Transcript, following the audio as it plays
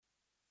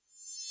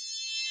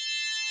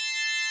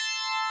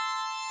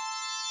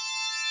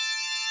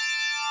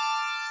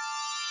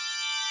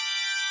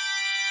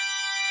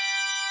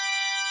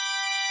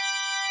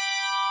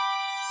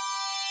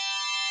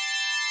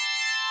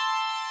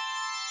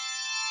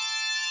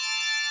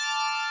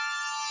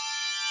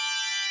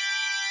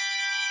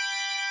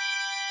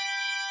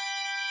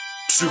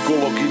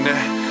Psykologinen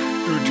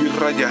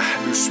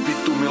ydinräjähdys,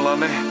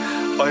 vittumilainen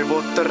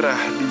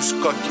aivotärähdys.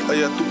 Kaikki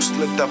ajatukset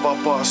lentää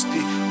vapaasti.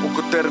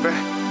 Onko terve,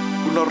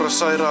 kun naura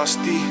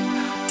sairaasti?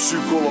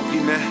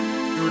 Psykologinen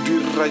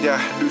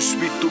ydinräjähdys,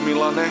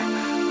 vittumilainen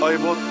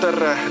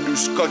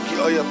aivotärähdys. Kaikki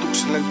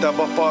ajatukset lentää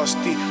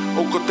vapaasti.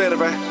 Onko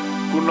terve,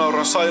 kun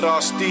naura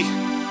sairaasti?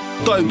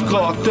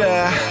 Tajutkaa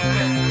tää.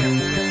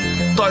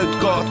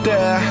 Tajutkaa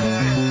tää.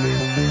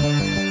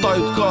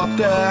 Tajutkaa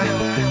tää.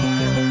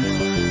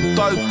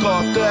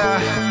 Tajutkaa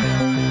tää.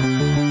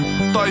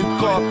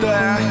 Tajutkaa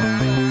tää.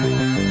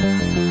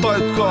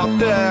 Tajutkaa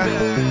tää.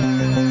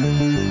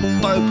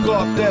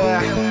 Tajutkaa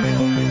tää.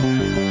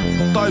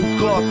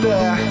 Tajutkaa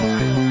tää.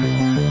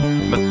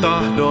 Mä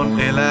tahdon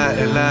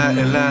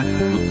elää,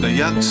 mutta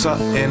jaksa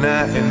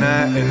enää.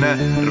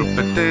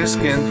 Rupe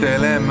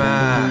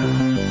teeskentelemään,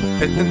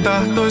 etten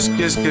tahtois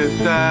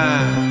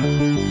keskeyttää.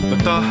 Mä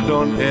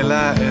tahdon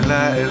elää,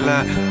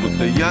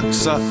 mutta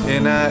jaksa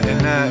enää.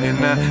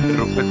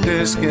 Rupe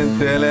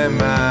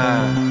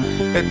teeskentelemään,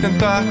 etten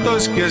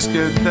tahtois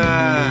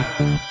keskeyttää.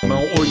 Mä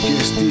oon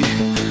oikeesti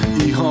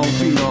ihan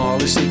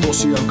finaalisen,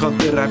 tosiaankaan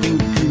terävin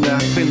kynä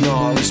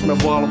penaalis. Mä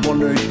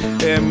valvonöin,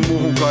 en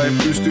muuhunkaan ei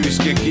pysty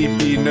isken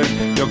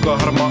kipinöin. Joka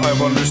harma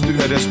aivan lysty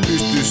edes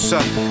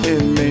pystyssä.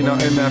 En meina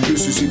enää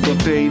pysy, sit on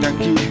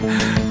teidänkin.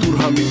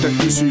 Turha mitä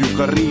kysy,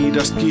 joka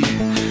riidastkin.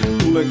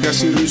 Tule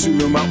käsi rysy,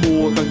 mä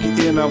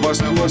ootankin enää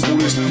vasta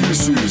lopullista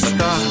kysymys. Mä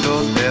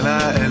tahdon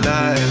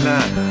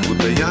elää,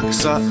 mutta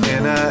jaksa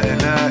enää.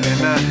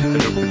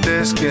 Rupe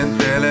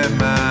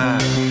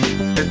teeskentelemään,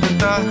 etten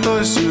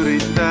tahtois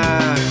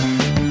yrittää.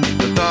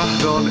 Mä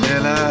tahdon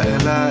elää,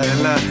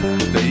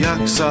 mutta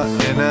jaksa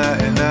enää.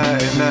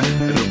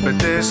 Rupe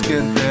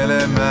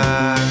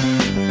teeskentelemään,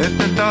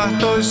 etten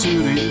tahtois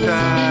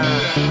yrittää.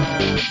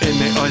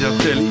 Ennen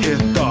ajatteli,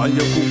 että on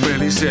joku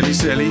peli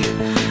seli.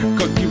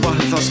 Kaikki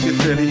vahdet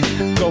lasketeli,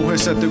 kauhea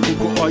sätö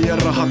koko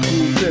ajan, rahat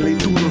kuunteli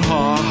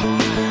turhaa.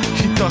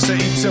 Hitaa se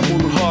itse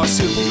murhaa,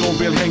 silti on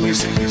vielä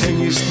hengis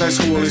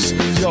näis huolis.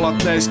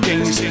 Jalat näis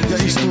kengis ja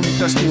istun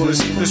täs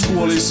tuolis. Jos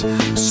kuolis,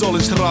 se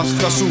olis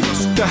ratkaisu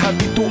tähän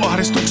vitu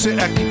ahdistukseen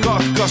äkki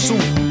katkaisu.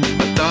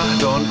 Mä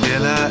tahdon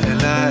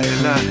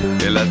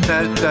elää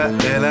täyttä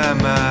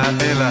elämää,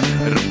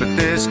 rupe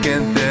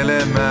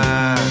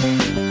teeskentelemään,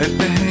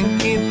 ette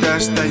henkiin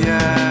tästä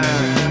jää.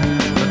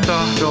 Mä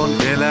tahdon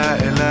elää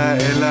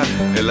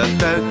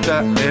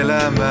täyttä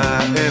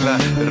elämää,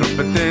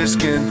 rupe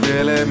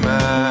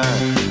teeskentelemään,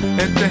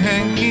 ette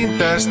henkiin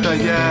tästä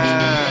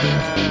jää.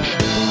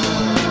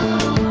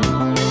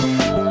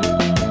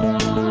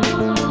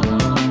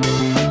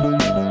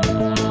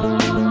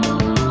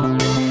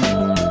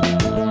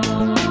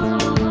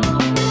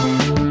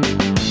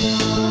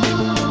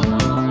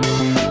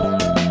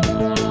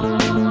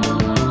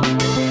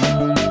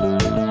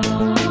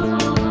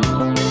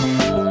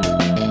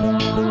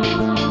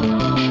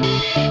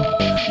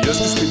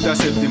 Joskus pitää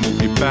silti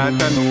munkin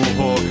päätä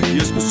nuohoo.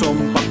 Joskus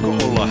on pakko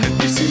olla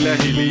hetki sillä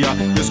hiljaa.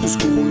 Joskus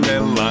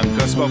kuunnellaan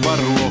kasvava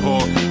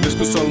ruoho.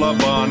 Joskus ollaan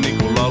vaan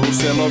niinku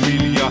lauluselo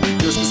vilja.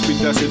 Joskus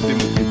pitää silti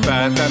munkin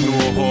päätä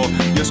nuohoo.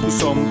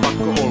 Joskus on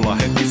pakko olla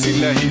hetki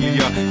sillä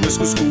hiljaa.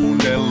 Joskus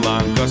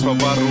kuunnellaan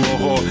kasvava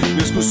ruoho.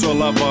 Joskus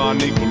ollaan vaan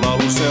niinku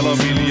lauluselo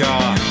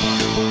viljaa.